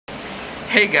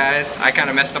Hey guys, I kind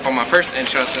of messed up on my first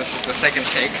intro, so this is the second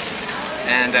take.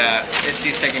 And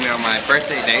Itzy's taking me on my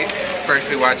birthday date. First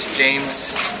we watched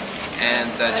James and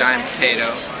the Giant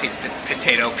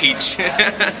Potato Peach.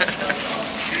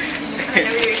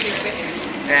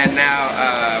 And now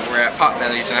we're at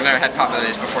Potbelly's, and I've never had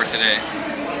Potbelly's before today.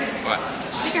 What?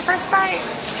 Take your first bite.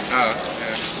 Oh,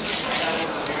 yeah.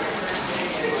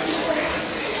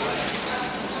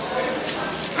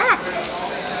 Ah!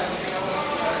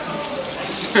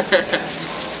 Ooh,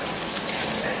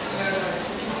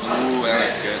 that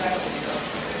was good.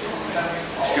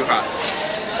 It's too hot.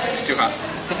 It's too hot.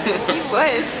 It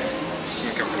was.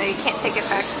 No, you can't take it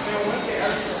back.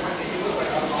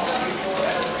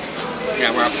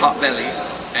 Yeah, we're at Potbelly,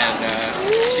 and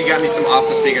she got me some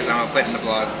awesome speakers. I'm gonna put in the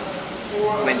vlog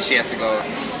when she has to go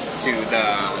to the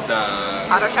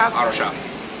Auto shop. Auto shop.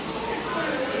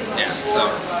 Yeah, so.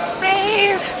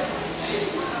 Rave.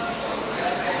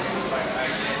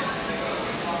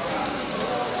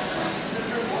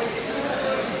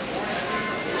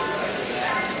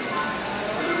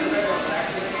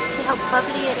 See how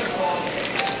bubbly it is.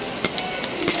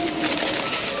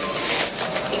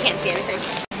 You can't see anything.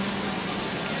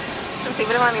 Since he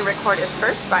wouldn't let me record his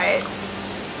first bite,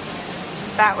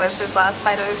 that was his last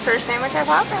bite of his first sandwich at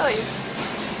Potbelly's.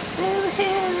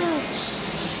 Woohoo!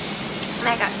 And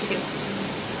I got two.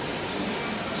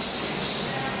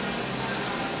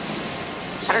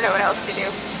 I don't know what else to do.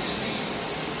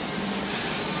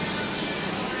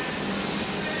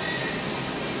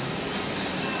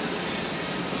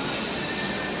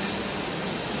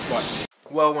 What?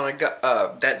 Well, when I got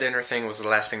that dinner thing was the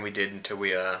last thing we did until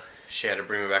she had to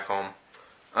bring me back home.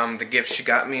 The gift she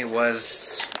got me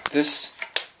was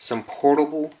some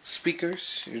portable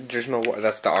speakers. There's no,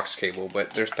 that's the aux cable,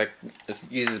 but there's like, it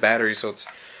uses battery, so it's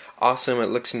awesome. It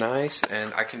looks nice,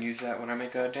 and I can use that when I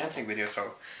make a dancing video.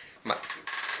 So my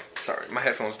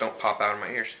headphones don't pop out of my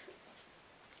ears.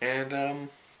 And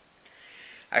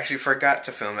I actually forgot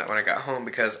to film that when I got home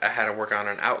because I had to work on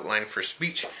an outline for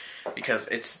speech because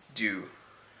it's due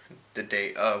the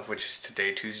day of, which is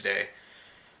today, Tuesday.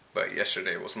 But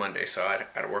yesterday was Monday, so I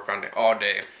had to work on it all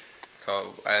day.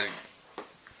 So I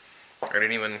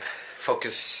didn't even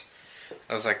focus.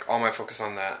 I was like all my focus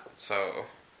on that. So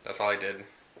that's all I did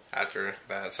after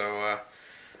that. So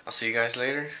I'll see you guys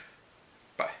later.